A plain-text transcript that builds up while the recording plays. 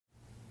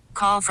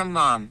call from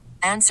mom.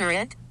 Answer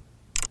it.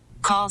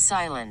 Call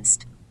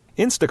silenced.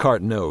 Instacart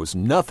knows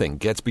nothing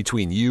gets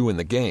between you and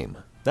the game.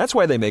 That's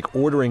why they make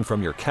ordering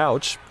from your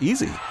couch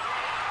easy.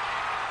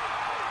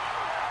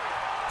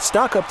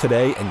 Stock up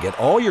today and get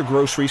all your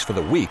groceries for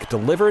the week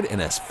delivered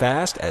in as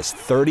fast as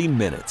 30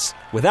 minutes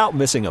without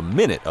missing a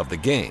minute of the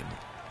game.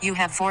 You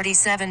have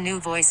 47 new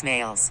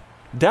voicemails.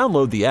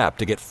 Download the app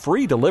to get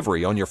free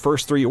delivery on your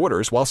first 3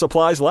 orders while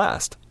supplies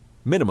last.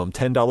 Minimum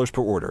 $10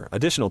 per order.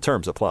 Additional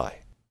terms apply.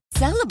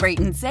 Celebrate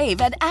and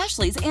save at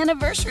Ashley's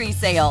Anniversary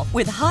Sale.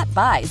 With Hot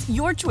Buys,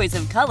 your choice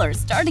of colors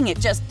starting at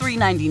just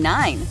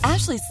 $3.99.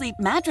 Ashley Sleep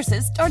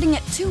mattresses starting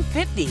at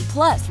 $2.50.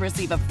 Plus,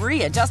 receive a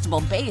free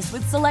adjustable base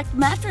with select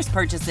mattress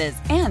purchases.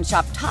 And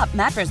shop top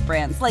mattress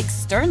brands like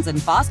Stearns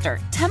 & Foster,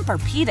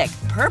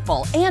 Tempur-Pedic,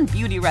 Purple, and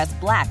Beautyrest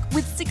Black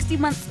with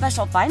 60-month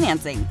special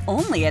financing.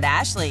 Only at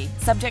Ashley.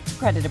 Subject to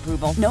credit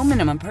approval. No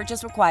minimum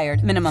purchase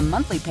required. Minimum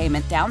monthly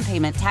payment, down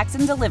payment, tax,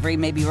 and delivery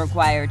may be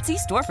required. See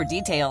store for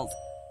details.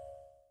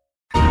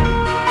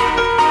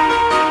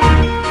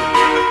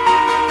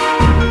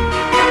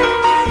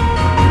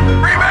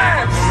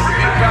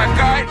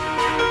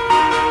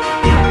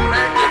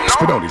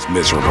 Spinoni's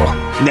miserable.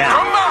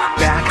 Now,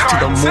 back to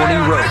the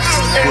morning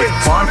roast with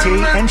Fonte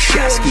and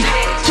Shesky.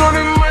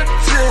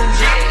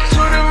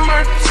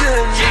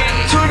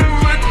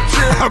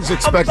 I was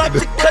expecting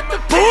to cut the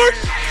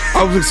Porsche.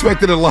 I was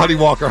expecting a Lonnie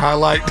Walker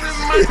highlight.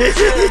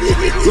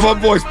 So my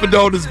boy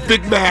Spinona's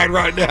big mad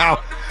right now.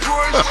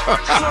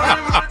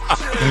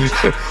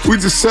 We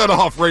just set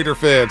off Raider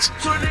fans.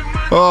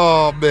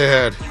 Oh,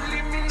 man.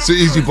 It's an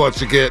easy bunch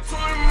to get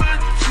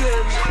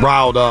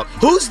riled up.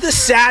 Who's the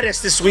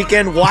saddest this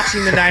weekend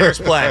watching the Niners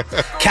play?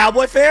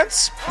 Cowboy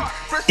fans?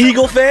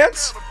 Eagle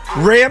fans?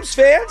 Rams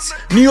fans?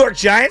 New York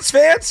Giants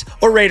fans?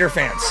 Or Raider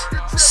fans?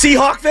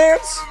 Seahawk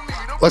fans?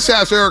 Let's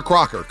ask Eric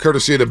Crocker,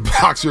 courtesy of the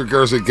Boxer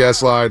Girls and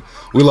Guest Line.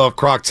 We love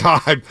Croc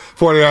Time.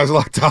 49ers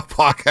Lockdown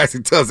Podcast. He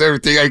does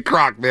everything. Hey,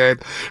 Croc, man.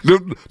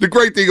 The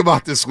great thing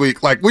about this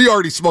week, like, we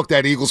already smoked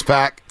that Eagles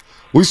pack.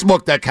 We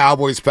smoked that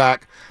Cowboys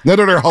pack. None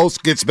of their hosts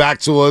gets back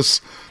to us.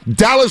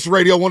 Dallas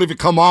radio won't even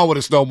come on with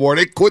us no more.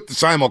 They quit the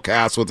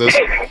simulcast with us.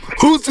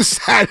 Who's the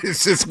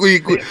saddest this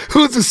week?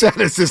 Who's the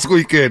saddest this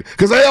weekend?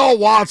 Because they all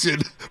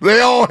watching. They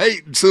all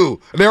hating, too.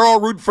 And they're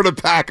all rooting for the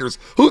Packers.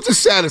 Who's the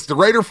saddest? The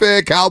Raider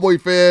fan? Cowboy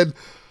fan?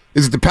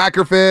 Is it the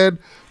Packer fan?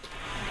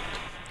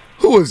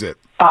 Who is it?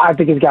 I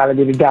think it's got to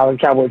be the Dallas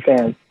Cowboy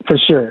fans, for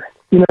sure.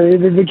 You know,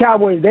 the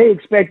Cowboys, they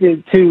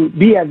expected to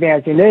be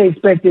advancing. They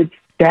expected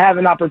to have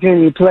an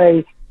opportunity to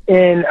play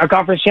in a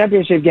conference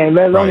championship game,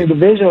 let alone a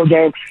divisional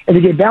game, and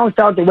to get bounced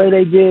out the way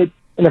they did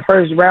in the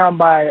first round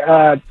by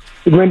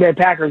the Green Bay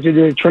Packers, who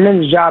did a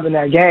tremendous job in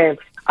that game.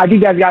 I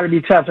think that's got to be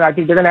tough, and I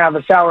think they're going to have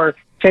a sour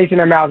taste in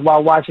their mouth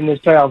while watching this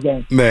playoff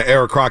game. Man,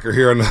 Eric Crocker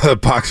here on the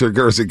Boxer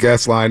Girls and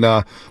Guest Line.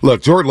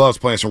 Look, Jordan Love's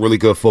playing some really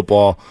good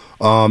football.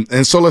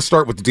 And so let's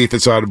start with the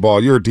defense side of the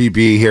ball. You're a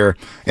DB here,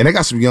 and they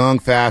got some young,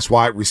 fast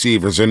wide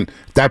receivers. And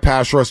if that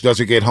pass rush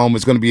doesn't get home,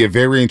 it's going to be a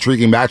very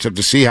intriguing matchup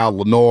to see how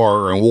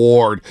Lenore and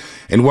Ward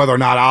and whether or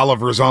not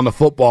Oliver is on the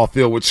football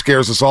field, which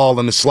scares us all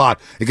in the slot.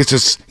 It gets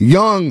this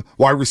young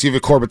wide receiver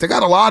core, but they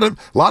got a lot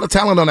of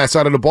talent on that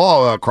side of the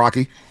ball,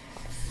 Crocky.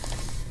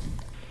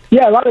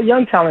 Yeah, a lot of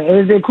young talent. And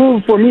it's been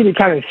cool for me to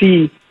kind of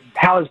see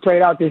how it's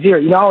played out this year.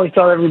 You know, I always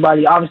tell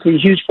everybody, obviously a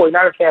huge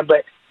 49er fan,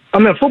 but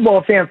I'm a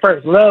football fan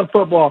first, love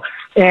football.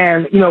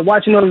 And, you know,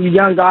 watching those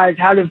young guys,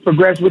 how they've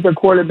progressed with their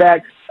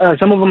quarterback.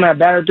 Some of them have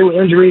battled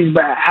through injuries,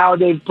 but how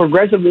they've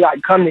progressively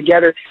come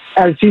together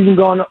as the season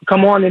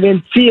come on, and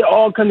then see it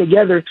all come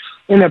together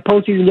in the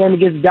postseason game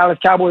against the Dallas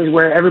Cowboys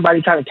where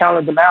everybody kind of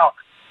counted them out.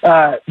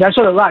 That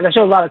showed a lot. That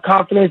showed a lot of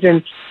confidence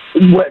in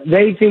what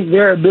they think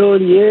their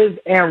ability is,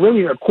 and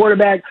really the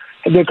quarterback,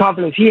 the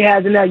confidence he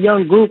has in that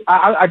young group.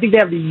 I think they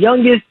have the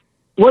youngest.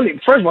 Well,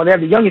 first of all, they have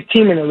the youngest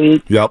team in the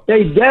league. Yep.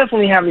 They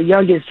definitely have the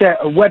youngest set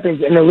of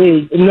weapons in the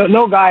league.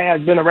 No guy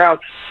has been around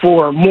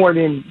for more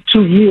than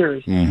 2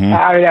 years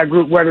out of that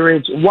group, whether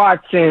it's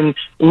Watson,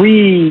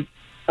 Reed,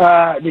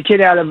 the kid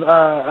out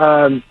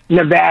of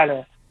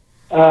Nevada,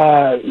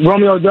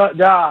 Romeo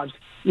Dobbs,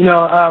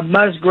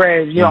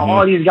 Musgrave,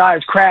 all these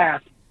guys,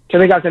 Kraft. So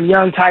they got some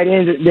young tight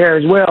ends there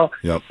as well.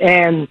 Yep.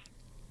 And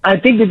I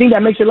think the thing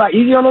that makes it a lot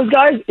easier on those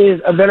guys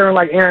is a veteran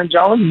like Aaron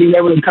Jones being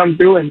able to come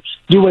through and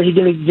do what he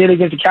did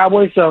against the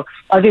Cowboys. So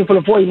I think for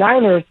the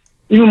 49ers,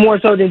 even more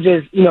so than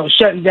just,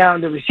 shutting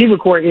down the receiver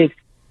core, is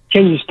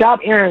can you stop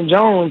Aaron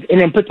Jones and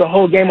then put the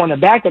whole game on the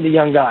back of the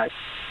young guys?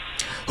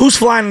 Who's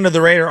flying under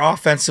the radar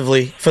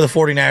offensively for the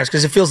 49ers?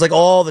 Because it feels like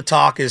all the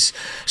talk is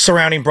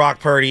surrounding Brock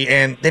Purdy,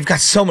 and they've got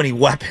so many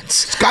weapons.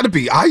 It's got to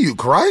be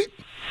Ayuk, right?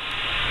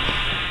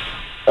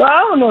 Well, I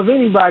don't know if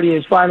anybody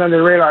is flying under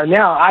the radar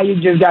now.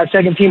 Ayuk just got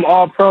second-team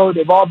All-Pro.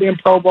 They've all been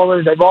Pro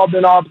Bowlers. They've all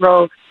been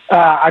All-Pro.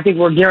 I think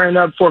we're gearing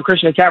up for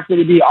Christian McCaffrey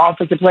to be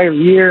Offensive Player of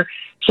the Year.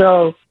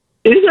 So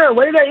is there a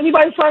way that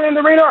anybody's flying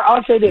under the radar?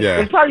 I'll say this. Yeah.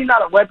 It's probably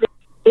not a weapon.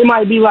 It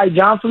might be like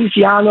John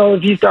Feliciano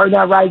if he's starting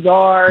at right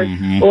guard,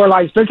 or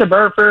like Spencer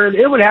Burford.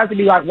 It would have to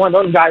be like one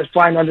of those guys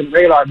flying under the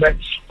radar. But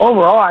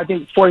overall, I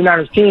think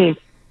 49ers team,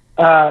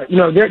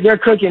 they're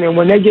cooking, and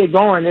when they get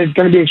going, it's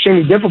going to be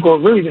extremely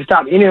difficult, really, to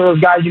stop any of those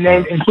guys you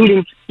named,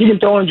 including you can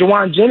throw in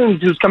Jawan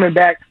Jennings, who's coming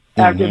back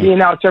after being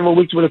out several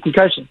weeks with a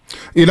concussion.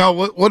 You know,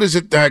 what is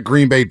it that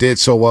Green Bay did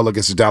so well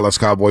against the Dallas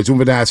Cowboys? We've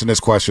been asking this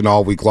question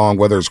all week long,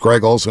 whether it's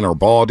Greg Olsen or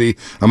Baldy.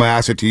 I'm going to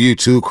ask it to you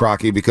too,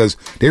 Crocky, because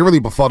they really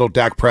befuddled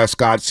Dak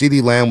Prescott.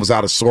 CeeDee Lamb was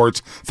out of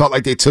sorts. Felt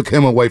like they took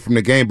him away from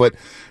the game. But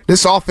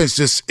this offense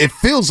it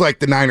feels like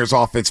the Niners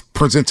offense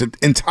presents an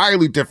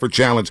entirely different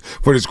challenge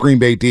for this Green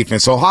Bay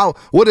defense. So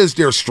what is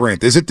their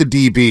strength? Is it the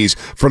DBs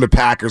for the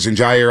Packers and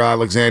Jair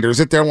Alexander? Is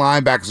it their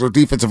linebackers or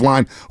defensive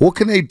line? What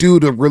can they do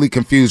to really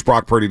confuse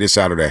Brock Purdy this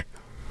Saturday?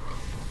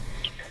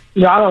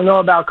 I don't know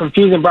about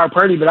confusing Brock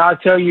Purdy, but I'll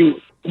tell you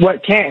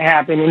what can't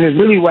happen, and it's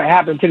really what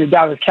happened to the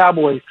Dallas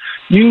Cowboys.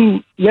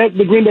 You let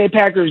the Green Bay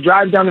Packers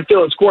drive down the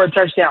field, score a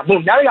touchdown.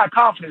 Boom. Now they got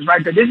confidence,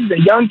 right? Because this is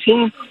a young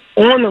team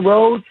on the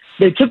road.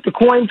 They took the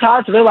coin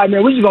toss, so they're like,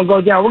 man, we're just going to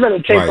go down. We're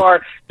going to take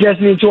our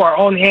destiny into our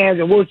own hands,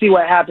 and we'll see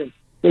what happens.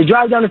 They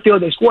drive down the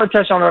field. They score a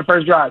touchdown on their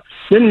first drive.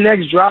 Then the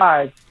next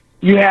drive,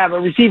 you have a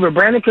receiver,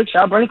 Brandon Cooks.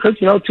 Shout out Brandon Cooks,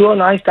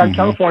 209, Stockton,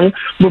 California.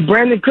 But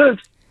Brandon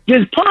Cooks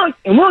gets punked,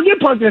 and we'll get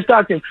punked in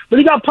Stockton. But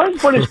he got punked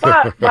for the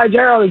spot by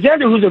Jair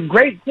Alexander, who's a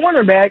great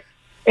cornerback.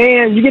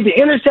 And you get the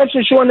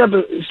interception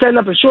setting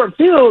up a short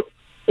field,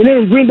 and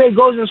then Green Bay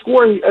goes and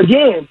scores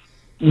again.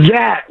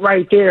 That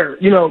right there,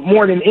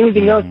 more than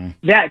anything else,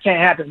 that can't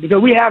happen.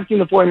 Because we have seen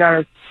the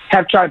 49ers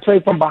have tried to play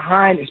from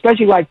behind,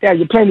 especially like that.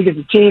 You're playing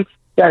against a team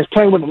that is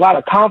playing with a lot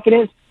of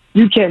confidence.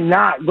 You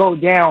cannot go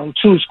down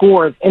 2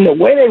 scores. And the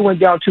way they went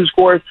down 2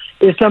 scores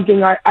is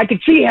something I could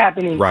see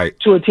happening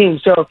to a team.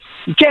 So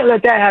you can't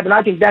let that happen.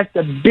 I think that's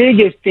the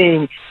biggest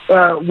thing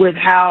with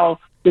how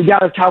the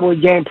Dallas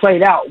Cowboys game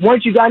played out.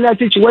 Once you got in that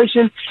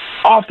situation,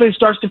 offense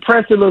starts to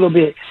press a little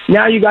bit.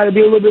 Now you got to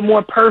be a little bit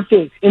more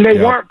perfect, and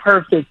they weren't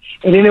perfect.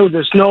 And then it was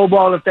a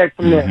snowball effect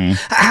from there.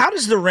 How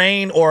does the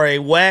rain or a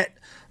wet,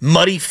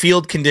 muddy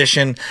field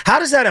condition, how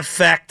does that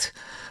affect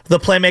the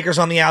playmakers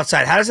on the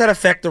outside? How does that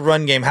affect the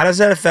run game? How does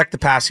that affect the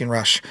passing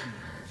rush?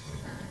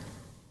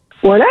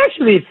 Well, it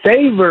actually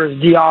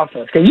favors the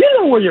offense because you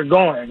know where you're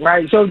going,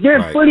 right? So if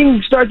their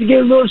footing starts to get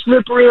a little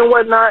slippery and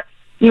whatnot,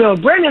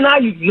 Brandon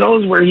Ayuk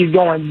knows where he's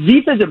going.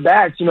 Defensive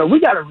backs, we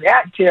got to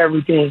react to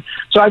everything.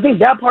 So I think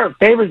that part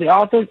favors the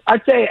offense.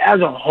 I'd say as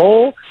a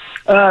whole,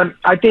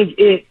 I think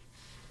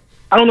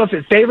I don't know if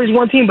it favors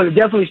one team, but it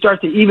definitely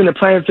starts to even the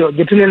playing field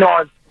depending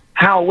on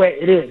how wet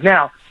it is.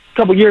 Now, a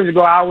couple years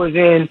ago, I was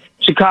in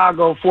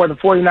Chicago for the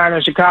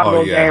 49ers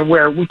Chicago game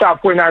where we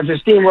thought 49ers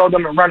just steamrolled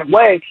them and run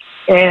away.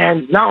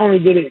 And not only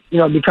did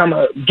it, become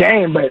a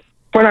game, but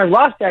 49ers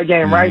lost that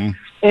game, right?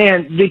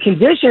 And the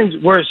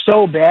conditions were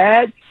so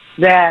bad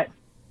that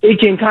it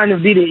can kind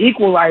of be the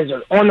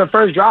equalizer on the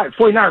first drive.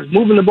 49ers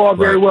moving the ball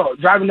very well,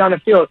 driving down the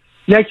field.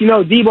 Next,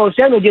 Deebo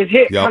Samuel gets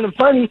hit. Kind of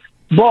funny.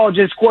 Ball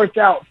just squirts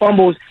out,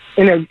 fumbles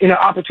in an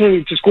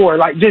opportunity to score.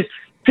 Like just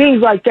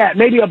things like that.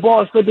 Maybe a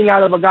ball slipping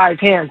out of a guy's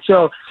hand.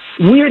 So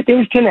weird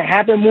things tend to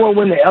happen more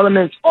when the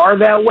elements are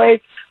that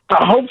way.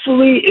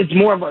 Hopefully it's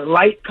more of a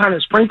light kind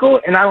of sprinkle,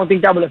 and I don't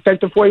think that would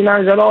affect the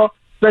 49ers at all,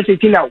 especially a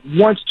team that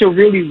wants to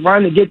really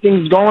run to get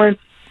things going.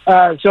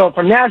 So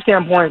from that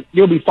standpoint,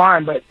 you'll be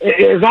fine. But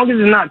as long as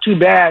it's not too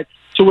bad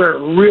to where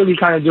it really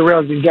kind of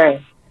derails the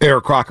game.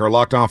 Eric Crocker,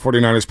 Locked On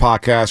 49ers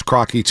podcast,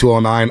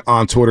 Crocky209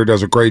 on Twitter,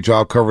 does a great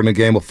job covering the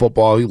game of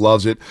football. He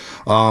loves it.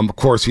 Of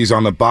course, he's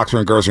on the Boxer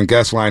and Gerson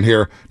guest line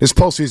here. This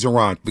postseason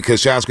run,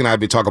 because Shazka and I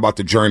have been talking about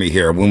the journey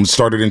here. When we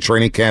started in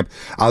training camp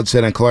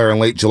outside in Claire in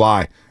late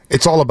July,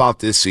 it's all about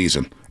this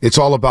season. It's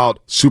all about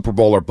Super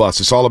Bowl or bust.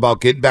 It's all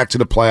about getting back to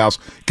the playoffs,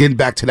 getting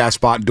back to that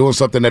spot, and doing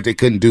something that they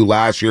couldn't do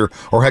last year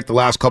or heck the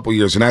last couple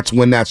years, and that's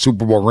win that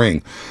Super Bowl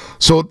ring.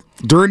 So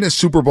during this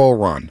Super Bowl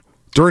run,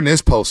 during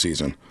this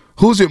postseason,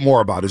 who's it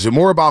more about? Is it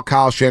more about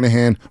Kyle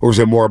Shanahan or is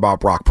it more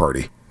about Brock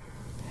Purdy?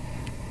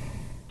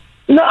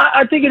 No,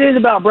 I think it is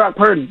about Brock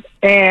Purdy.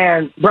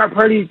 And Brock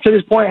Purdy, to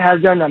this point,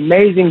 has done an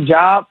amazing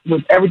job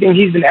with everything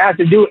he's been asked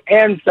to do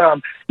and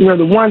some.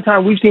 The one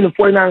time we've seen the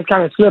 49ers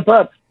kind of slip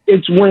up,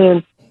 it's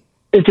when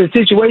it's a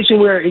situation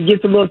where it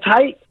gets a little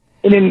tight,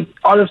 and then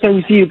all of a sudden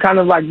you see kind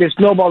of like this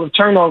snowball of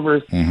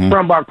turnovers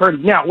from Brock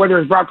Purdy. Now, whether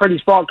it's Brock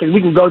Purdy's fault, because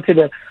we can go to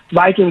the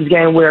Vikings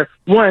game where,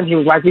 one, he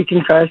was likely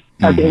concussed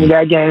at the end of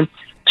that game.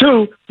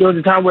 Two, there was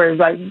a time where it was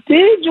like,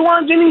 did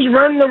Jawan Jennings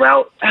run the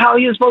route how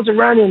he was supposed to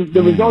run? And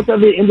the result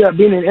of it ended up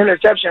being an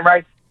interception,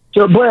 right?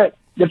 So, but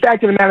the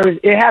fact of the matter is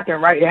it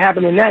happened, right? It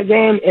happened in that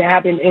game. It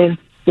happened in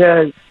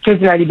the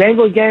Cincinnati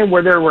Bengals game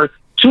where there were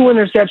 2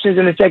 interceptions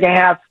in the second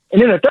half.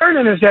 And then a third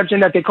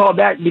interception that they called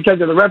back because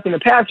of the ref and the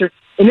passer.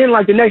 And then,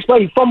 like, the next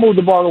play, he fumbled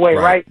the ball away,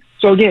 right?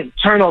 So, again,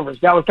 turnovers.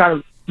 That was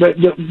kind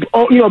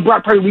of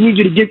Brock Purdy, we need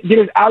you to get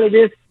us out of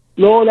this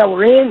lull that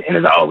we're in. And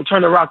it's like, we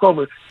turn the rock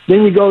over.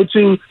 Then we go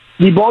to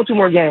the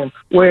Baltimore game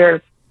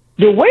where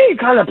the way it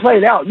kind of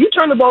played out, you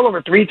turn the ball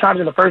over 3 times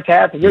in the first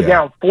half and you're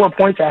down 4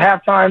 points at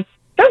halftime.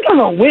 That's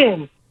kind of a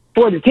win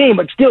for the team,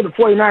 but still the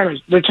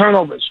 49ers, the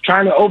turnovers,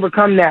 trying to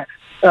overcome that,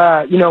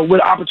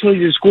 with opportunity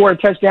to score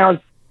touchdowns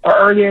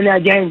earlier in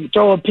that game, you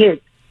throw a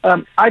pick.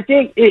 I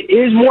think it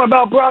is more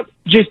about Brock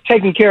just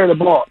taking care of the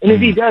ball. And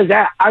if he does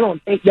that, I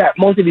don't think that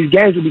most of these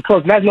games will be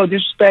close. And that's no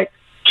disrespect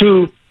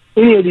to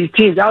any of these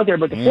teams out there,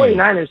 but the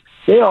 49ers,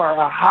 they are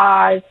a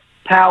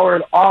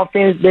high-powered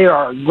offense. They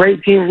are a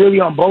great team really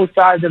on both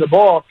sides of the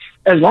ball.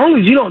 As long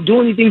as you don't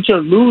do anything to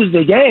lose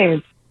the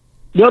game,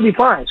 they'll be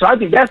fine. So I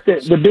think that's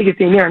the biggest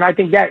thing there, and I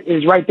think that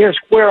is right there,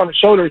 square on the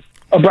shoulders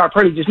of Brock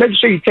Purdy. Just making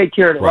sure you take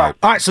care of the rock.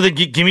 All right, so then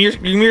give me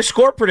your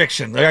score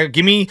prediction.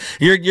 Give me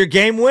your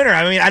game winner.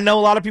 I mean, I know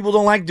a lot of people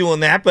don't like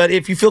doing that, but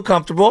if you feel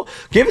comfortable,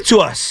 give it to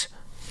us.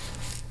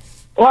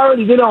 Well, I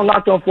already did it on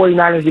Locked On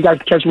 49ers. You guys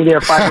can catch me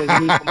there 5 days a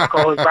week with my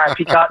co-host Brian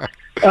Peacock.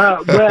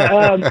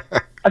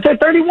 I said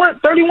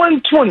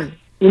 31-20,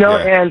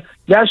 and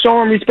that's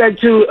showing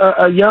respect to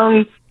a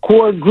young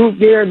core group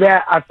there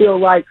that I feel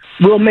like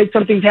will make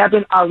some things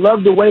happen. I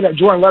love the way that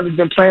Jordan Love has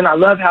been playing. I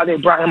love how they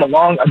brought him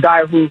along, a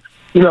guy who,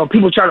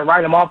 people try to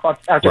write him off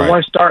after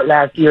one start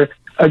last year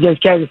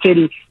against Kansas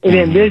City. And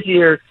then this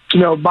year,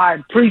 by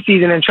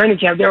preseason and training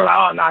camp, they were like,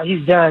 oh, no,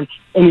 he's done.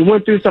 And he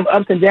went through some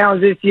ups and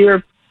downs this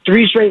year.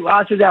 3 straight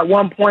losses at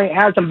one point,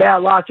 had some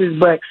bad losses,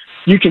 but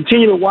you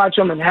continue to watch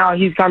him and how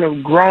he's kind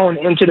of grown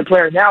into the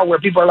player now where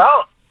people are like,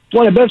 oh,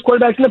 one of the best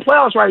quarterbacks in the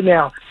playoffs right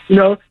now.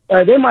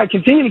 They might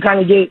continue to kind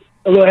of get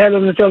a little ahead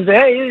of themselves and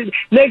say, hey,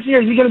 next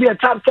year he's going to be a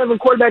top 7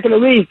 quarterback in the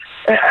league.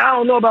 And I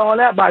don't know about all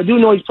that, but I do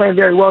know he's playing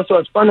very well, so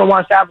it's fun to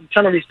watch. I have a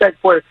ton of respect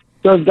for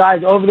those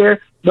guys over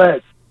there.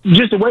 But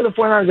just the way the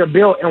 49ers are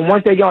built, and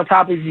once they get on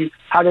top of you,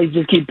 how they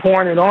just keep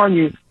pouring it on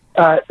you,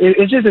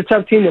 it's just a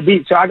tough team to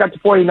beat. So I got the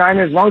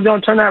 49ers. As long as they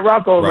don't turn that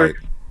rock over. Right.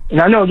 And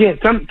I know, again,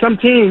 some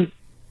teams,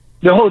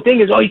 the whole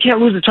thing is, you can't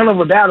lose the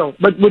turnover battle.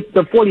 But with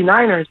the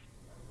 49ers,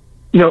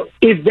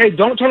 if they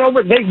don't turn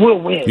over, they will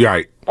win.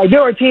 Right. Like,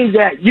 there are teams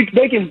that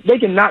they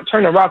can not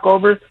turn the rock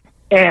over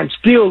and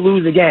still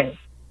lose the game.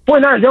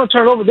 49ers, they don't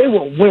turn it over, they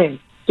will win.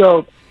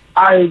 So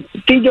I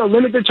think they'll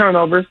limit the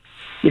turnovers.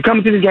 You're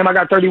coming to this game, I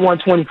got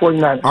 31-20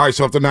 49ers. All right,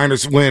 so if the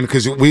Niners win,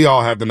 because we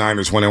all have the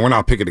Niners winning, we're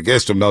not picking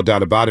against them, no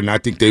doubt about it, and I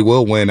think they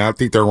will win. I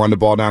think they'll run the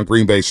ball down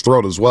Green Bay's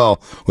throat as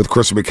well with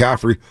Christian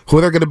McCaffrey. Who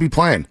are they going to be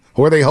playing?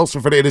 Who are they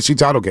hosting for the NFC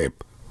title game?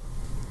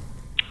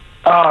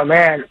 Oh,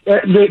 man.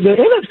 The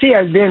NFC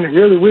has been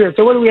really weird.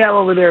 So what do we have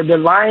over there? The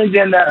Lions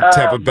and the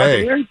Tampa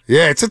Bay. Buccaneers?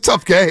 Yeah, it's a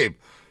tough game.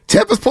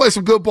 Tampa's playing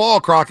some good ball,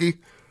 Crocky.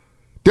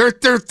 They're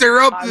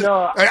up.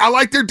 I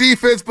like their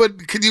defense,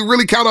 but can you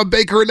really count on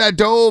Baker in that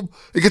dome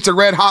against a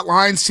red-hot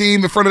Lions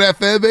team in front of that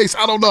fan base?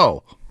 I don't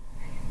know.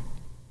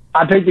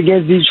 I picked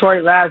against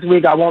Detroit last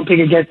week. I won't pick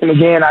against them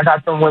again. I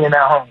got them winning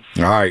at home.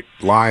 All right,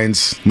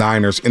 Lions,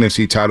 Niners,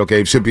 NFC title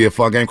game. Should be a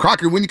fun game.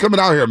 Crocker, when you coming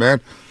out here, man?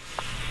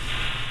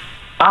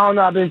 I don't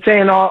know. I've been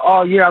saying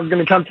all year I was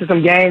going to come to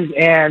some games,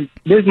 and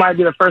this might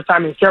be the first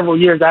time in several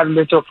years I haven't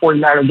been to a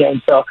 49er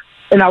game. So,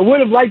 and I would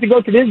have liked to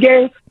go to this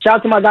game. Shout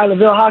out to my guy,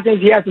 LaVille Hawkins.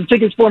 He had some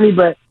tickets for me,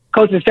 but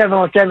coaching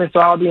 7-on-7, so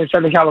I'll be in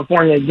Southern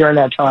California during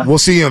that time. We'll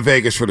see you in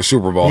Vegas for the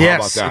Super Bowl. Yes, how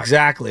about that?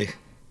 Exactly.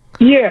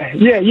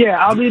 Yeah.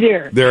 I'll be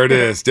there. There it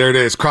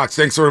is. Crocs,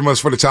 thanks very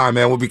much for the time,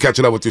 man. We'll be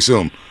catching up with you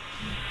soon.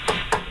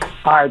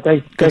 All right,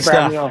 thanks for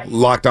having me on.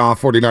 Locked On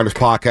 49ers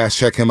podcast.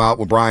 Check him out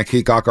with Brian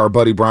Peacock, our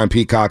buddy Brian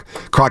Peacock.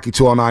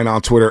 Crocky209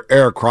 on Twitter.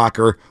 Eric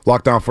Crocker.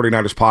 Locked On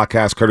 49ers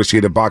podcast, courtesy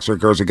of the Boxer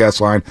Girls and Guest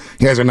Line.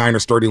 He has a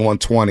Niners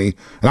 31-20,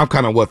 and I'm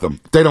kind of with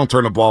him. If they don't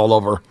turn the ball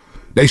over,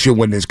 they should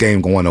win this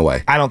game going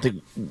away. I don't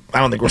think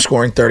we're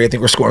scoring 30. I think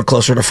we're scoring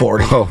closer to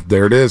 40. Oh,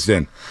 there it is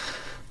then.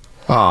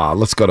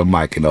 Let's go to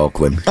Mike in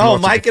Oakland.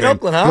 Mike in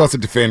Oakland, huh? He wants to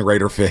defend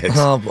Raider fans.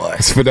 Oh, boy.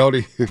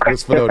 Spinoni.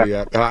 Where's Spinoni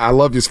at? I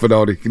love you,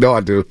 Spinoni. You know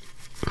I do.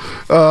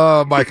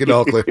 Mike in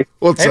Oakland.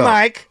 What's up? Hey,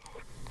 Mike.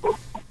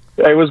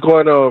 Hey, what's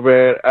going on,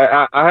 man?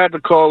 I had to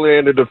call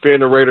in to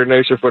defend the Raider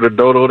Nation for the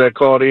dodo that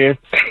called in.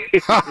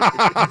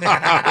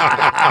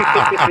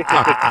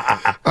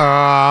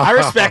 I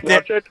respect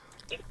it.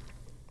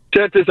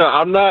 Check this out.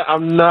 I'm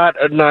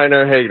not a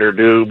Niner hater,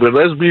 dude. But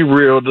let's be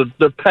real.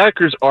 The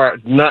Packers are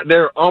not.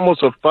 They're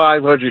almost a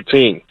 500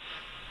 team.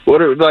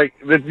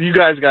 You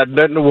guys got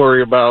nothing to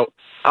worry about.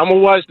 I'm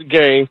gonna watch the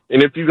game,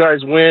 and if you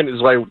guys win,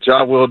 it's like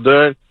job well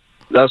done.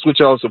 That's what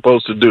y'all are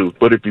supposed to do.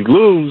 But if you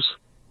lose,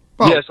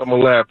 yes, I'm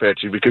gonna laugh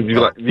at you because you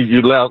lost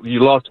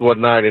to a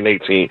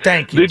 9-18.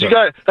 Thank you.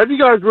 Have you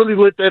guys really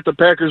looked at the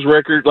Packers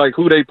record, like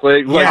who they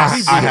played?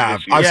 Yes, I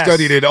have. I've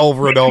studied it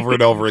over and over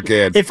and over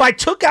again. If I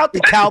took out the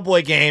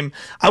Cowboy game,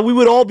 we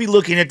would all be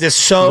looking at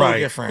this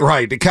different.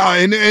 Right.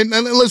 And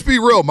let's be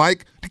real,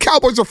 Mike. The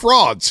Cowboys are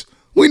frauds.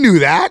 We knew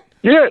that.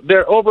 Yeah,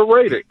 they're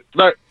overrated.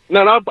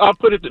 Now, I'll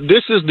put it,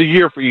 this is the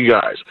year for you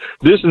guys.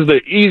 This is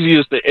the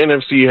easiest the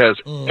NFC has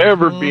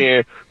ever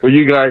been for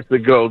you guys to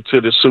go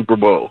to the Super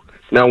Bowl.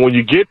 Now, when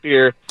you get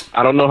there,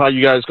 I don't know how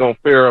you guys going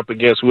to fare up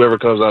against whoever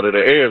comes out of the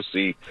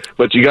AFC,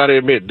 but you got to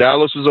admit,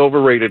 Dallas is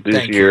overrated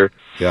this year.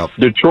 Yep.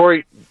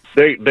 Detroit,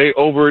 they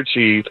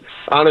overachieved.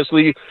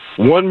 Honestly,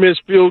 one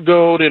missed field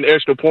goal and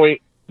extra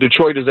point,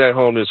 Detroit is at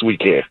home this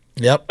weekend.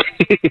 Yep.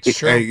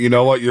 Hey, you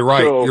know what? You're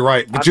right. You're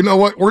right. But you know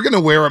what? We're going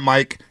to wear it,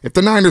 Mike. If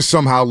the Niners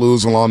somehow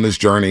lose along this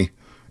journey,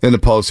 in the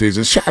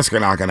postseason. Shaq's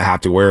not going to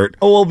have to wear it.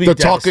 Oh, we'll be the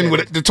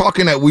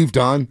talking that we've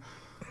done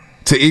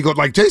to Eagle,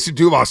 like Jason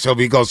Dumas told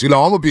me, he goes, I'm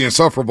going to be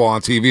insufferable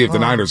on TV if the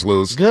Niners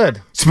lose.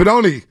 Good.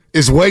 Spinoni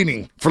is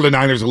waiting for the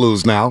Niners to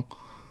lose now.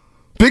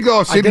 Big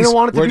Dog City's I didn't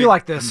want it to be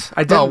like this.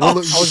 I didn't. I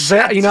was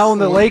there, in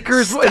the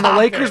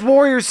Lakers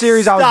Warriors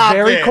series. I was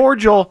very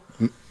cordial.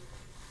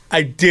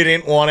 I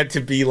didn't want it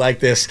to be like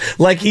this.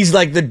 Like he's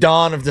like the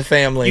dawn of the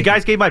family. You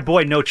guys gave my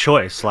boy no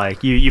choice.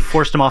 Like you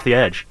forced him off the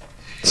edge.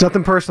 It's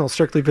nothing personal,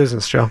 strictly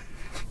business, Joe.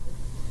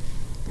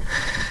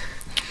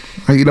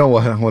 You know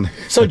what?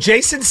 So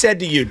Jason said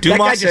to you,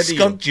 Dumas said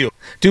skunked you.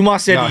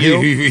 Dumas said to you,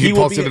 he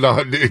posted it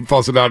on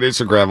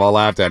Instagram. I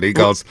laughed at it. He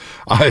goes,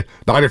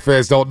 Niner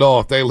fans don't know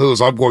if they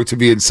lose, I'm going to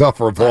be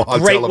insufferable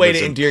on great television. Way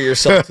to endear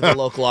yourself to the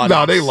local audience.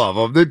 No, they love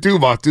him.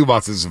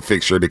 Dumas is a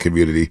fixture in the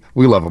community.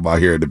 We love him out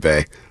here in the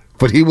Bay.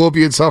 But he will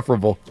be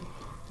insufferable.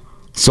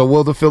 So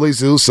will the Philly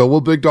Zoo. So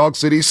will Big Dog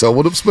City. So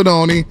will the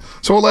Spinoni.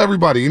 So will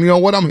everybody. And you know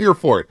what? I'm here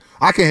for it.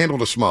 I can handle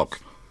the smoke.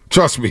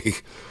 Trust me.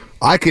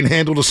 I can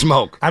handle the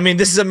smoke. I mean,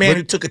 this is a man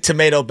who took a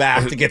tomato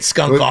bath to get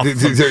skunk off. He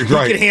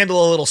can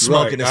handle a little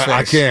smoke in his face.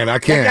 I can.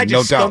 That guy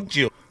just no doubt.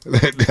 You.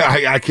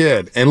 I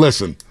can. And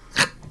listen.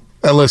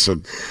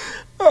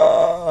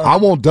 I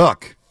won't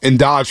duck and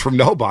dodge from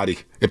nobody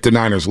if the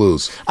Niners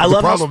lose. The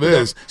problem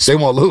is they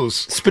won't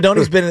lose.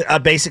 Spinoni's been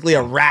basically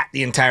a rat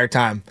the entire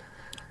time.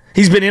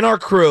 He's been in our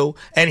crew,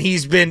 and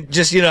he's been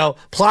just,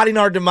 plotting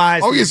our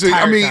demise. Oh, yes.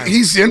 I mean,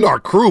 he's in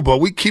our crew, but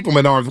we keep him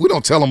in arms. We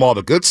don't tell him all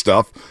the good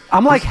stuff.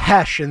 I'm like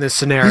Hesh in this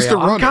scenario. He's the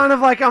runner. I'm kind of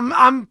like,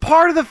 I'm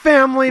part of the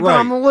family, but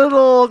I'm a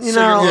little, So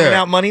you're loaning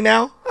out money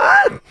now?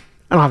 I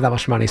don't have that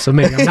much money, so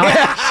maybe I'm not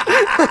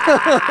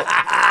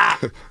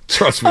Hesh.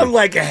 Trust me. I'm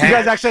like a Hesh. You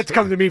guys actually have to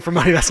come to me for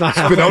money. That's not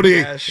happening.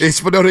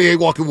 Spinoni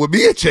ain't walking with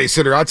me at Chase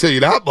Center, I'll tell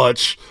you that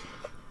much.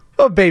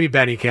 Oh, baby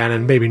Benny can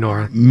and baby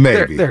Nora.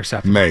 Maybe. They're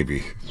acceptable.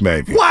 Maybe.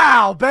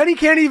 Wow, Benny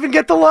can't even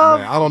get the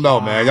love. Man, I don't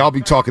know, man. Y'all be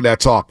talking that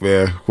talk,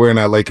 man. Wearing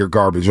that Laker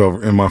garbage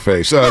over in my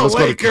face. Let's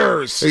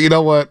Lakers. You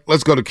know what?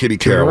 Let's go to Kitty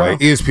Caraway.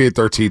 ESPN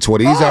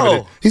 1320.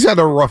 He's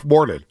having a rough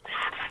morning.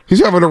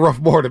 He's having a rough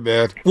morning,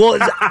 man. Well,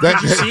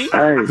 did you see?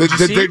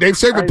 They've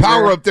saved the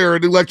power up there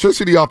and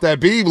electricity off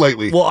that beam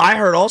lately. Well, I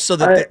heard also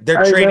that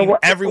they're trading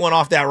everyone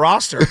off that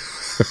roster.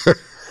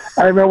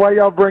 Hey, man, why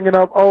y'all bringing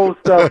up old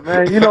stuff,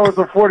 man? You know it's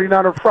a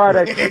 49er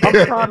Friday.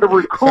 I'm trying to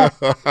recoup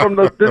from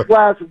this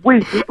last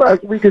week. This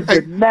last week has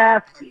been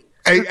nasty.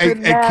 Hey,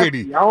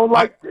 Kitty. I don't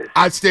like this.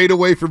 I stayed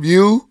away from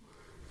you,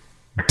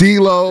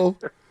 D-Lo,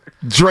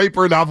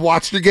 Draper, and I've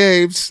watched the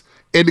games.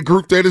 And the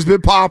group that has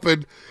been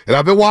popping, and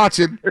I've been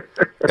watching.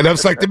 And I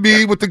was like the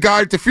me with the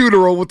guy at the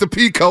funeral with the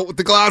pea coat with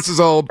the glasses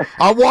on.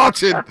 I'm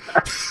watching.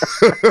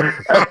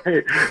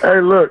 hey,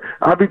 look,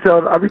 I'll be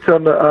telling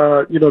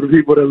the the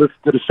people that listen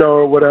to the show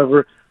or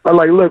whatever. I'm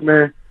like, look,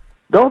 man,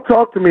 don't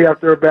talk to me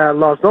after a bad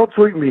loss. Don't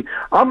tweet me.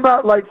 I'm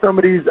not like some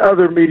of these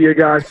other media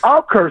guys.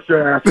 I'll curse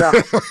your ass out.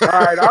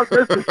 All right,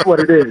 this is what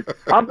it is.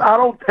 I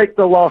don't take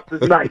the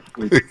losses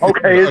nicely.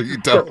 Okay, no, you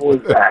don't. Simple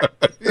as that.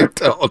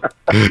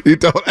 You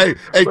don't. Hey,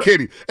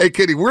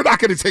 Kitty, we're not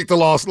going to take the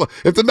loss.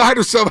 If the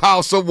Niners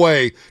somehow, some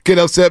way get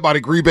upset by the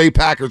Green Bay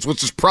Packers,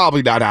 which is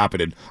probably not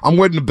happening, I'm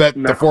willing to bet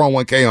the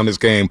 401k on this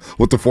game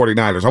with the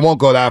 49ers. I won't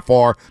go that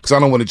far because I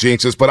don't want to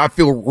jinx this, but I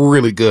feel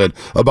really good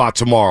about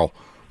tomorrow.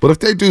 But if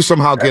they do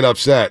somehow get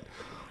upset,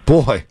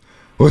 boy,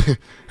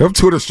 them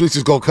Twitter streets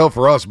is gonna come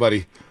for us,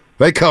 buddy.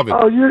 They coming.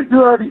 Oh, you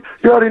already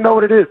know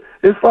what it is.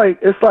 It's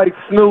like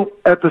Snoop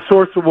at the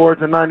Source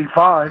Awards in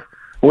 '95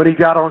 when he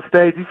got on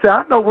stage. He said,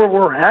 "I know where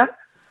we're at.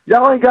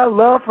 Y'all ain't got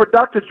love for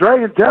Dr.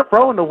 Dre and Death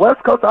Row in the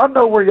West Coast. I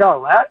know where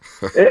y'all at."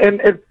 and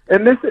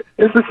this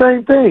it's the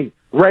same thing.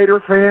 Raider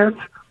fans,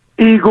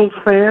 Eagles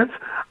fans.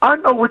 I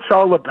know what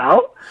y'all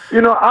about.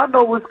 I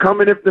know what's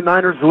coming if the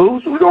Niners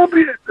lose. We're going to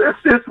be,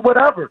 it's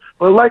whatever.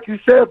 But like you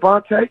said,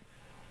 Bonte,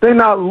 they're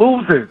not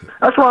losing.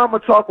 That's why I'm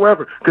going to talk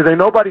wherever. Because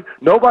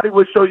nobody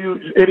would show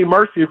you any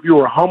mercy if you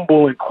were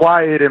humble and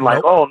quiet and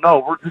like, oh,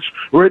 no,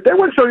 they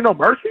wouldn't show you no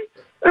mercy.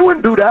 They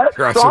wouldn't do that.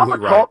 You're so I'm going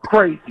to talk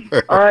crazy.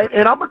 All right?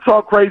 And I'm going to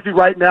talk crazy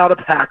right now to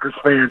Packers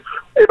fans.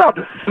 They're about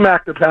to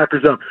smack the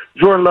Packers up.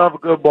 Jordan Love, a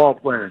good ball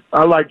player.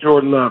 I like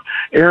Jordan Love.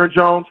 Aaron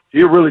Jones,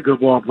 he's a really good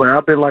ball player.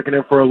 I've been liking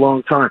him for a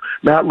long time.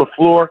 Matt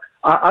LaFleur,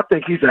 I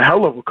think he's a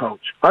hell of a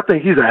coach. We're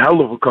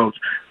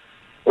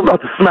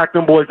about to smack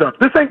them boys up.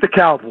 This ain't the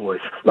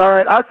Cowboys. All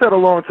right? I said a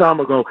long time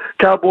ago,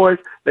 Cowboys,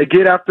 they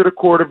get after the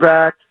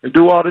quarterback and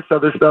do all this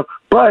other stuff.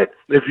 But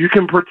if you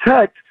can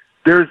protect,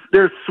 there's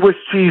Swiss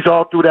cheese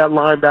all through that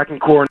linebacking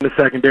core in the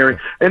secondary,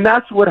 and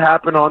that's what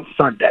happened on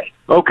Sunday,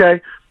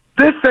 okay?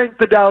 This ain't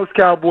the Dallas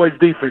Cowboys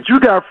defense. You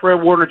got Fred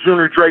Warner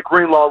Jr., Drake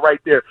Greenlaw right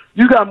there.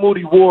 You got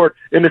Moody Ward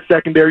in the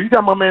secondary. You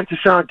got my man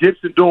Tashawn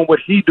Gibson doing what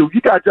he do.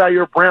 You got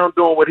Jair Brown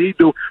doing what he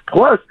do.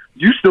 Plus,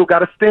 you still got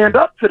to stand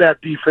up to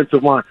that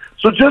defensive line.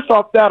 So just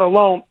off that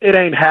alone, it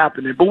ain't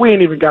happening. But we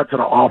ain't even got to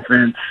the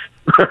offense.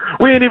 How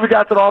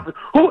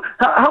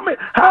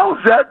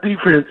is that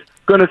defense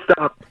going to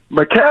stop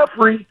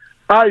McCaffrey,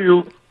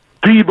 Ayuk,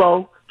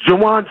 Debo,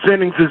 Jawan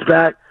Jennings is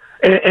back,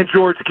 and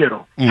George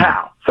Kittle?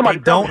 How? Somebody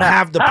don't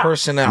have the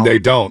personnel. They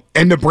don't.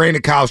 And the brain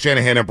of Kyle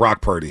Shanahan and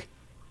Brock Purdy.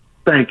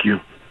 Thank you.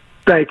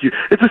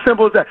 It's as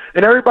simple as that.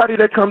 And everybody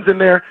that comes in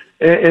there,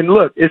 and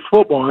look, it's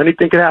football.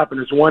 Anything can happen.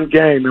 It's one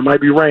game. It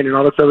might be raining,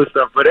 all this other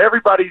stuff. But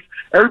everybody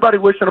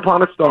wishing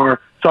upon a star,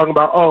 talking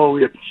about,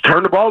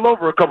 turn the ball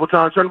over a couple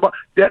times. Turn the ball.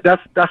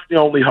 That's the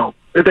only hope.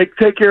 If they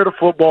take care of the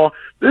football,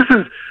 this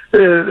is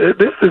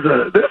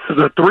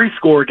a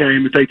 3-score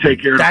game. If they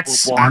take care of the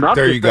football, and I'm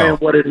there just you go.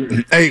 What it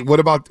is. Hey, what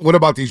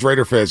about these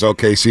Raider fans?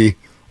 OKC.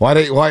 Why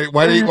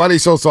they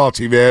so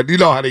salty, man? You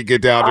know how they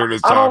get down during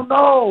this time.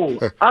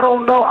 I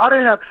don't know. I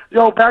didn't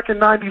have back in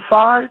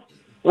 '95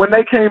 when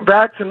they came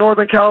back to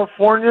Northern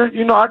California.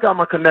 I got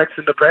my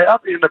connection to Bay. I'll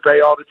be in the Bay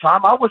all the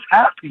time. I was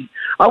happy.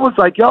 I was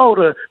like,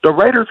 the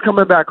Raiders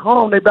coming back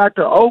home. They back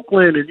to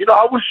Oakland, and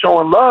I was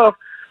showing love.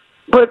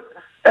 But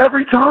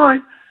every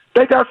time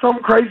they got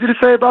something crazy to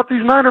say about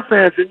these Niner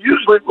fans, and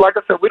usually, like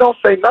I said, we don't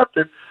say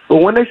nothing. But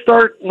when they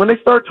start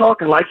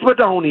talking like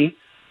Spadoni,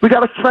 we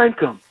got to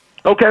spank them.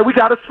 Okay, we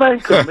got to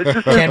spank them. It's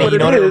just Kenny, what you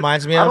know it what it is.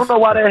 reminds me of? I don't know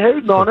why they're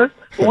hating on us,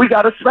 but we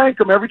got to spank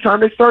them every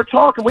time they start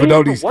talking.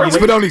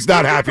 Spadoni's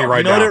not happy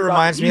right now. You know what it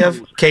reminds me of,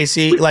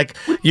 Casey? Like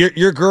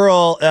your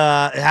girl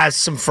has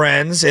some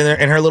friends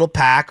in her little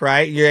pack,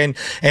 right?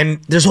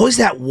 And there's always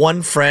that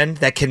one friend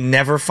that can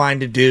never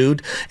find a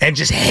dude and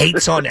just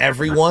hates on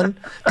everyone.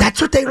 That's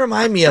what they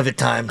remind me of at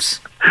times.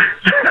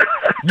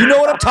 You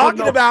know what I'm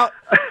talking about?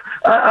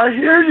 I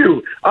hear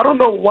you. I don't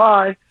know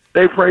why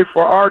they pray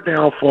for our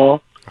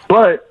downfall.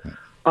 But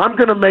I'm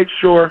going to make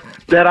sure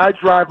that I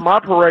drive my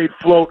parade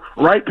float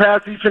right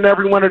past each and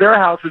every one of their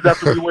houses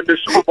after we win this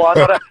Super Bowl.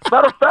 Matter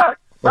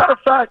of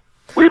fact,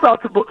 we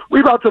about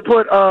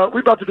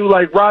to do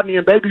like Rodney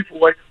and Baby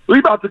Boy. We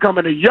about to come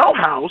into your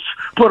house,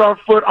 put our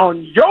foot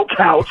on your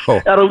couch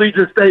at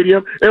Allegiant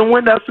Stadium, and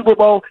win that Super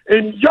Bowl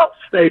in your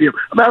stadium.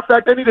 Matter of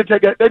fact, they need to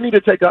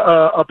take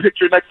a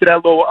picture next to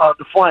that little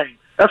the flame.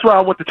 That's where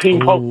I want the team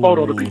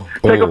photo to be.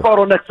 Take a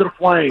photo next to the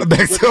flame with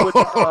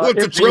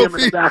the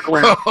trophy in the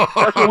background.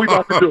 That's what we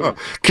about to do.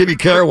 Kenny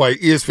Caraway,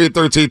 ESPN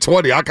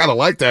 1320. I kind of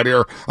like that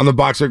here on the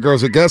Boxer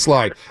Girls and Guest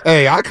Line.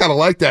 Hey, I kind of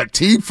like that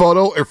team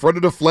photo in front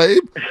of the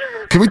flame.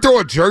 Can we throw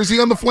a jersey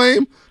on the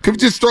flame? Can we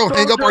just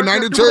hang up our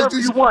Niner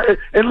jerseys? You want.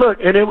 And look,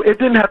 and it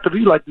didn't have to be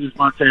like this,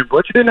 Montana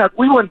Butch. It didn't have.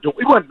 We wasn't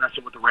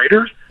messing with the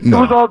Raiders. No.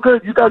 It was all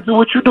good. You guys do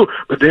what you do.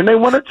 But then they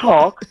want to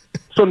talk.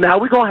 So now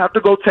we're gonna have to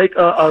go take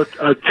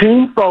a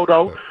team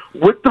photo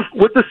with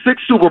the 6th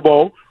Super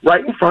Bowl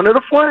right in front of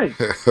the flame.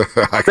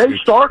 They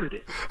started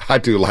it. I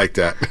do like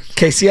that.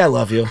 Casey, I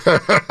love you.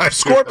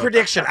 Score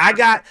prediction. I've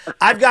got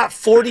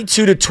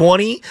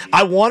 42-20.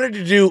 I wanted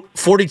to do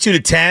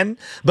 42-10,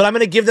 but I'm going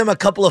to give them a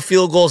couple of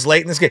field goals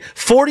late in this game.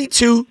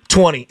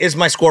 42-20 is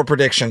my score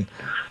prediction.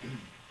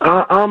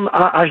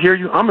 I hear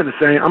you. I'm in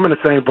the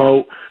same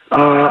boat.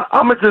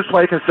 I'm going to just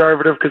play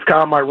conservative because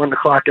Kyle might run the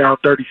clock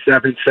out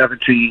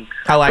 37-17.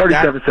 I like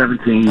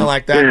 37-17. I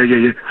like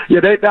that.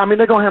 Yeah, they're going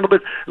to handle this.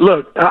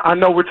 Look, I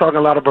know we're talking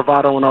a lot of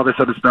bravado and all this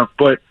other stuff,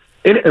 but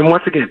and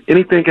once again,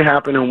 anything can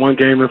happen in one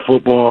game in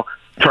football.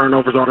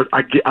 Turnovers, all this.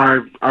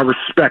 I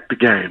respect the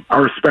game.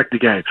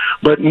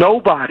 But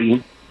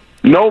nobody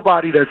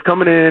that's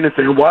coming in and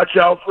saying, watch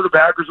out for the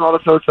Packers and all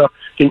this other stuff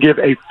can give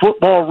a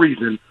football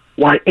reason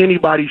why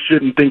anybody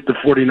shouldn't think the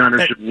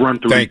 49ers should run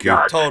through these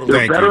guys. Totally.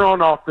 They're better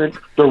on offense.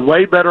 They're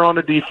way better on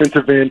the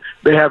defensive end.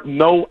 They have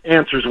no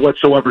answers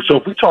whatsoever. So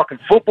if we're talking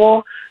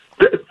football,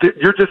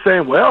 you're just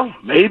saying, well,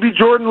 maybe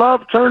Jordan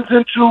Love turns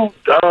into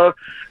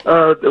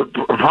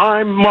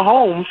prime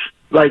Mahomes.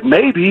 Like,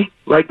 maybe.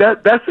 Like,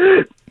 that's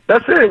it.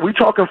 That's it. We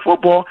talking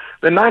football.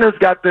 The Niners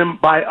got them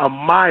by a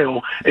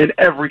mile in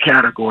every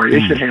category.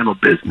 They should handle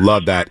business.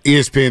 Love that.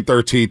 ESPN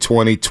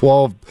 1320,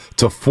 12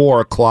 to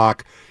 4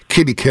 o'clock.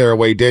 Kenny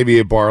Caraway,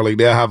 Damian Barley,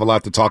 they'll have a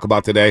lot to talk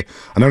about today.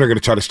 I know they're going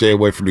to try to stay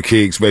away from the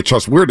Kings, but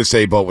trust me, we're in the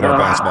same boat with our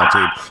basketball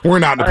team. We're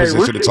not in a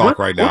position to talk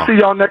right now. We'll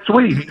see y'all next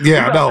week.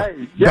 Yeah, I know.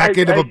 Back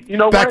end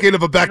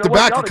of a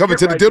back-to-back and coming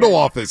to the dental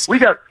office. We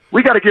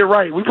got to get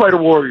right. We play the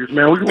Warriors,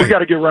 man. We got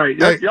to get right.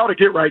 Y'all to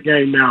get right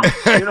game now.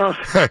 You know,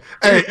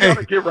 y'all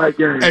to get right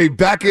game. Hey,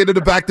 back into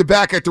the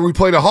back-to-back after we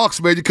play the Hawks,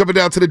 man. You're coming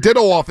down to the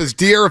dental office.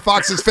 De'Aaron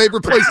Fox's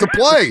favorite place to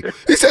play.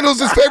 He said it was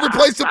his favorite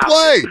place to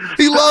play.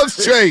 He loves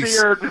Chase.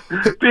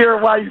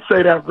 De'Aaron, why you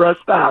say that, bro?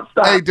 Stop.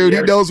 Hey, dude,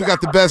 he knows we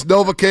got the best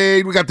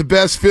Novocaine. We got the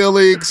best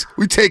fillings.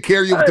 We take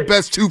care of you with the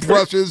best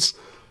toothbrushes.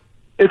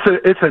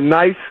 It's a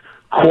nice,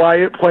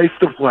 quiet place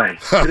to play.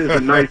 It is a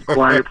nice,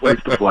 quiet place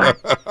to play.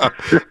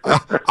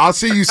 I'll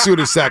see you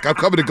soon, Sack. I'm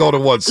coming to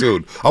Golden One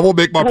soon. I will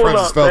make my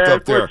presence felt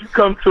up there. You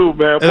come too,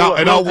 man.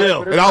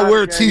 I'll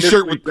wear a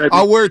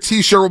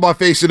T-shirt with my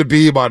face and a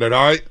beam on it.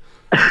 All right.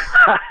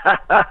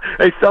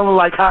 They selling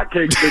like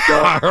hotcakes, big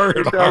dog. I heard.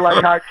 They selling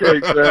like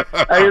hotcakes, man.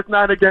 Hey, it's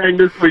Niner Gang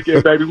this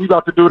weekend, baby. We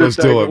about to do this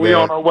thing. We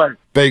on our way.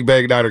 Bang,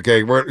 bang, Niner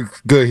Gang. We're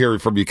good hearing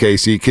from you,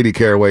 KC. Kenny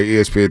Caraway,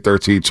 ESPN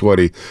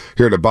 1320.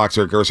 Here at the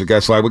Boxer Gerson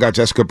Guest Line. We got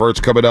Jessica Birch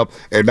coming up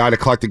at 9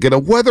 o'clock to get a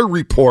weather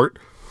report.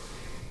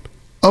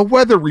 A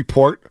weather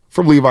report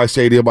from Levi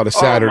Stadium on a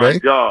Saturday. Oh, my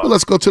God. Well,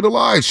 let's go to the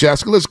line,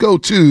 Jessica. Let's go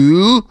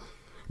to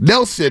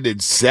Nelson in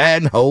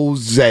San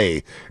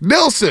Jose.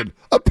 Nelson,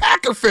 a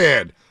Packer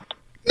fan.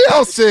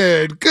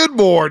 Nelson, good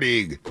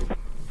morning.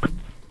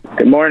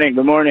 Good morning.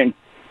 Good morning.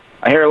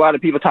 I hear a lot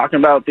of people talking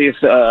about this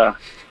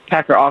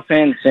Packer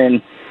offense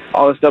and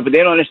all this stuff, but they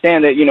don't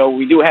understand that,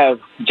 we do have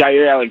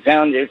Jair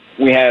Alexander,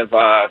 we have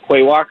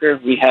Quay Walker,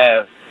 we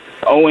have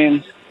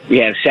Owens, we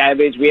have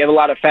Savage, we have a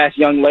lot of fast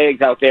young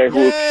legs out there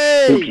who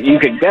you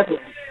could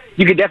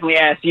definitely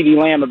ask CeeDee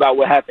Lamb about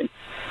what happened.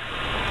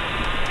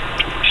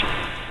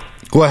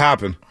 What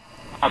happened?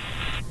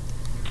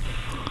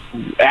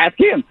 Ask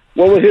him.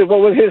 What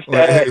was his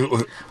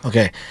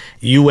Okay,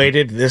 you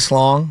waited this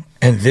long,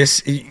 and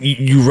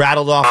you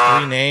rattled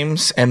off 3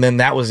 names, and then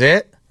that was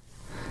it?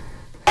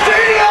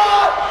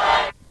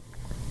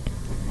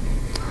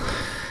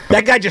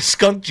 That guy just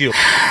skunked you.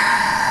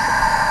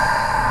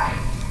 I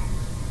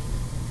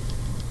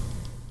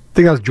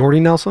think that was Jordy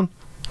Nelson.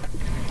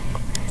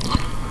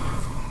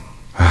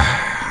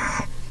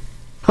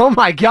 Oh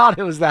my God,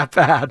 it was that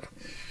bad.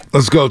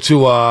 Let's go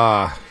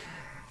to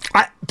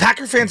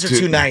Packer fans are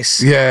too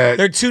nice. Yeah.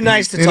 They're too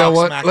nice to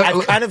talk smack.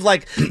 I kind of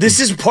this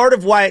is part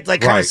of why it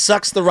kind of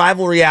sucks the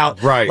rivalry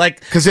out. Right.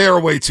 Because they are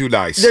way too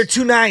nice. They're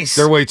too nice.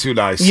 They're way too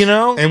nice.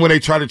 And when they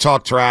try to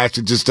talk trash,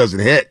 it just doesn't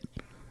hit.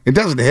 It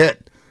doesn't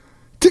hit.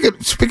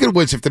 Speaking of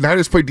which, if the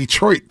Niners play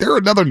Detroit, they're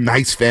another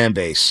nice fan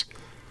base.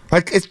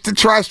 The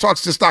trash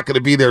talk's just not going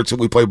to be there until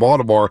we play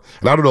Baltimore.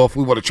 And I don't know if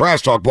we want to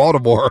trash talk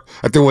Baltimore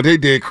after what they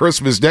did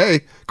Christmas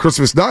night.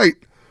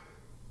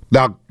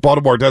 Now,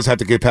 Baltimore does have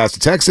to get past the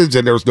Texans,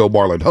 and there's no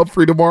Marlon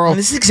Humphrey tomorrow. And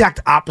this is the exact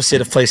opposite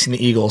of facing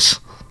the Eagles.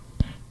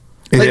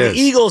 The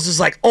Eagles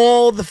is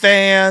all the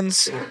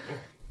fans.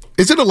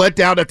 Is it a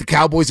letdown at the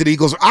Cowboys and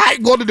Eagles? I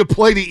wanted to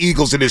play the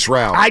Eagles in this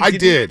round. I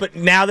did. But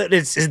now that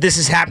this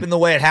has happened the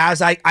way it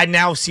has, I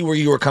now see where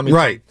you were coming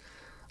from.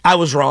 I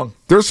was wrong.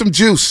 There's some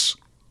juice.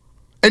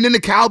 And then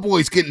the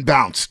Cowboys getting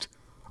bounced.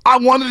 I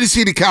wanted to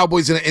see the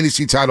Cowboys in an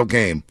NFC title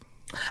game.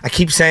 I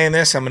keep saying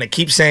this. I'm going to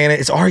keep saying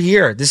it. It's our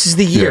year. This is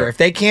the year. Yeah. If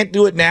they can't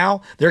do it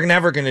now, they're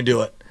never going to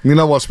do it. You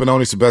know what,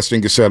 Spinoni's the best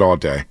thing you said all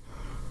day.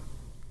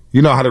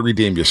 You know how to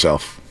redeem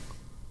yourself.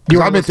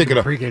 I've been thinking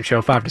of pregame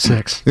show 5 to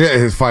 6. Yeah,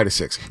 it's 5 to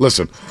 6.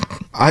 Listen,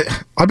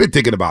 I've been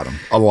thinking about him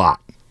a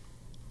lot.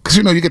 Because,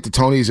 you get the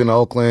Tonys in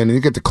Oakland, and you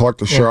get the Clark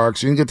the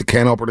Sharks, and you get the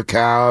Canoper the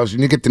Cows,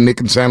 and you get the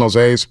Nick and San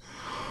Jose's.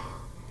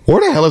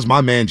 Where the hell is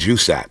my man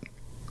Juice at?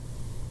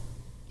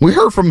 We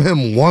heard from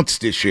him once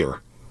this year.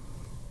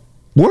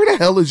 Where the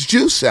hell is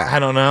Juice at? I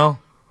don't know.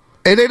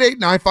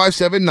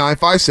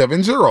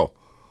 888-957-9570.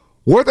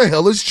 Where the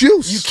hell is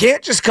Juice? You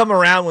can't just come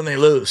around when they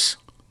lose.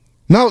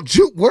 No,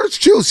 where's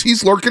Juice?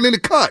 He's lurking in the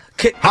cut.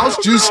 How's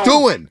Juice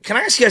doing? Can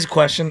I ask you guys a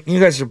question?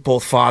 You guys are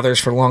both fathers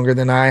for longer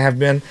than I have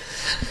been.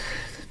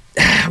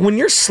 When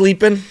you're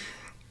sleeping,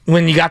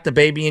 when you got the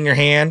baby in your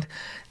hand,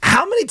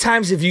 how many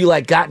times have you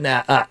gotten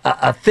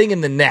a thing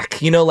in the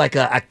neck?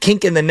 A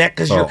kink in the neck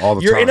because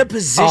you're in a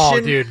position. Oh,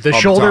 dude, the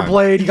shoulder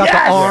blade. You got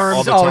the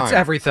arms. It's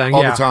everything.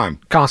 All the time,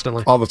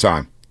 constantly, all the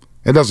time.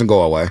 It doesn't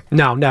go away.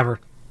 No,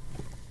 never.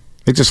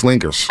 It just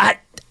lingers.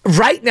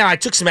 Right now, I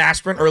took some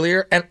aspirin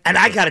earlier, and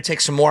I got to take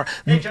some more.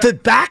 The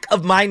back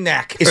of my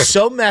neck is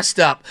so messed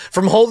up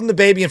from holding the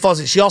baby and falling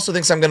asleep. She also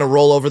thinks I'm going to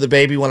roll over the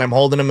baby when I'm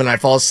holding him and I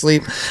fall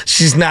asleep.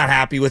 She's not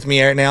happy with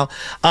me right now.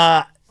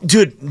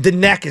 Dude, the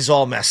neck is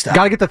all messed up.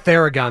 Got to get the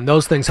Theragun.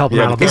 Those things help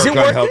you out. Is it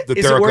worth it? The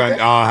Theragun,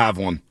 I have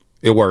one.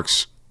 It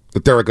works.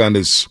 The Theragun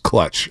is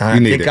clutch. I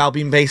think I'll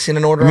be basing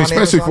an order on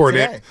especially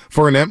Amazon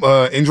for an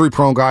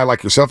injury-prone guy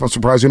like yourself. I'm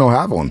surprised you don't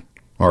have one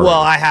already.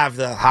 Well, I have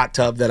the hot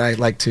tub that I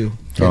like to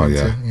get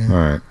into. Yeah. All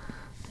right.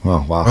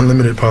 Well, wow.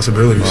 Unlimited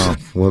possibilities.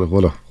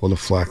 Wow. What a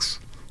flex.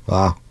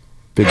 Wow.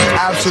 Big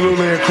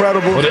Absolutely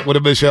incredible.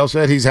 What Michelle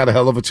said? He's had a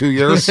hell of a 2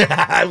 years.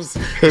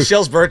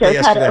 Michelle's birthday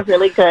yesterday. Had a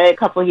really good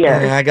couple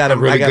years. Yeah, I got a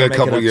really good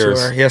couple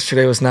years. To her.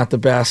 Yesterday was not the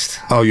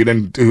best. Oh, you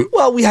didn't do?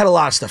 Well, we had a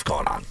lot of stuff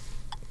going on,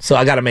 so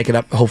I got to make it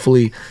up.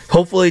 Hopefully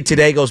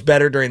today goes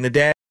better during the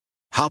day.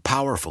 How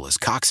powerful is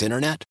Cox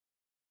Internet?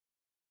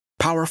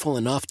 Powerful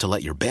enough to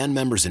let your band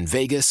members in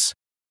Vegas,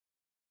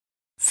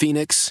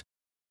 Phoenix,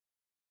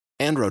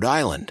 and Rhode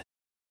Island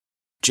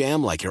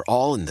jam like you're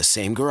all in the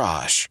same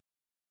garage.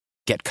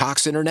 Get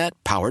Cox Internet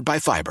powered by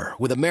fiber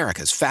with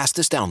America's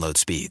fastest download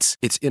speeds.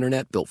 It's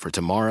internet built for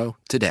tomorrow,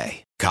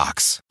 today.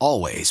 Cox,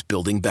 always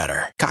building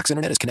better. Cox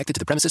Internet is connected to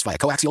the premises via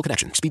coaxial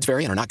connection. Speeds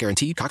vary and are not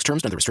guaranteed. Cox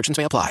terms and other restrictions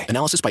may apply.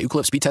 Analysis by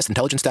Ookla Speed Test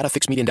Intelligence Data.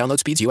 Fixed median download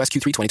speeds. US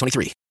Q3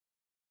 2023.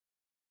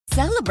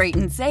 Celebrate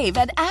and save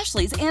at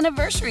Ashley's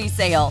Anniversary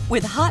Sale.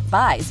 With Hot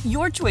Buys,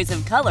 your choice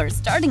of colors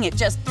starting at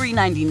just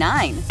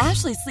 $3.99.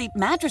 Ashley Sleep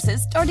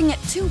mattresses starting at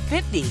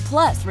 $2.50.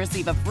 Plus,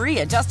 receive a free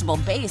adjustable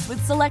base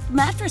with select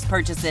mattress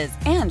purchases.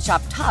 And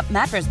shop top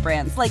mattress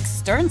brands like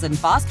Stearns &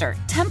 Foster,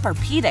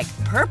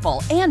 Tempur-Pedic,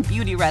 Purple, and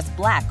Beautyrest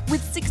Black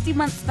with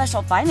 60-month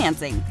special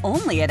financing.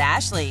 Only at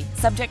Ashley.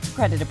 Subject to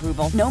credit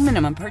approval. No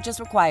minimum purchase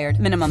required.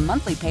 Minimum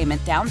monthly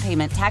payment, down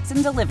payment, tax,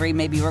 and delivery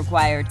may be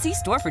required. See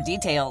store for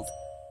details.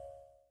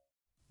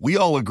 We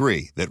all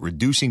agree that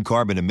reducing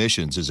carbon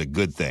emissions is a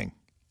good thing.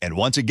 And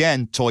once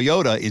again,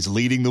 Toyota is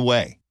leading the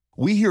way.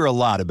 We hear a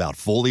lot about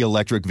fully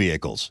electric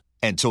vehicles,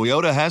 and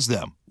Toyota has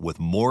them, with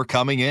more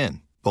coming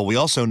in. But we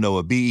also know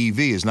a BEV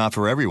is not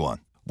for everyone,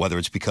 whether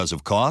it's because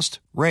of cost,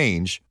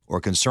 range,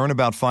 or concern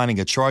about finding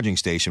a charging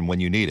station when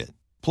you need it.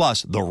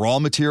 Plus, the raw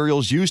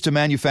materials used to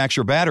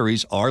manufacture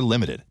batteries are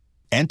limited.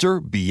 Enter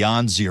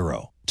Beyond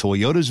Zero,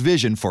 Toyota's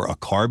vision for a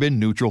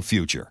carbon-neutral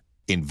future.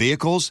 In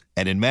vehicles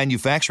and in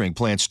manufacturing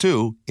plants,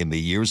 too, in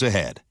the years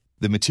ahead.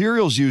 The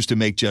materials used to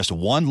make just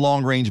one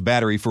long-range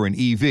battery for an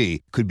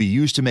EV could be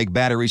used to make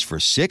batteries for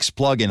 6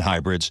 plug-in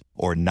hybrids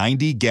or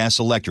 90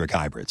 gas-electric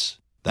hybrids.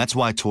 That's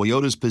why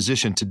Toyota's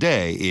position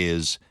today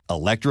is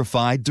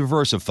electrified,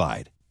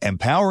 diversified,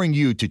 empowering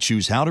you to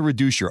choose how to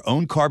reduce your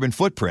own carbon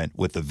footprint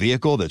with the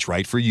vehicle that's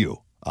right for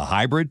you, a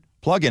hybrid,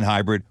 plug-in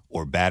hybrid,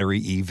 or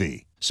battery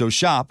EV. So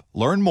shop,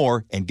 learn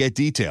more, and get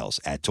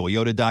details at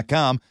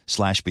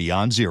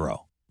toyota.com/beyond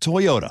zero.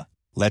 Toyota,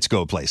 let's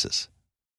go places.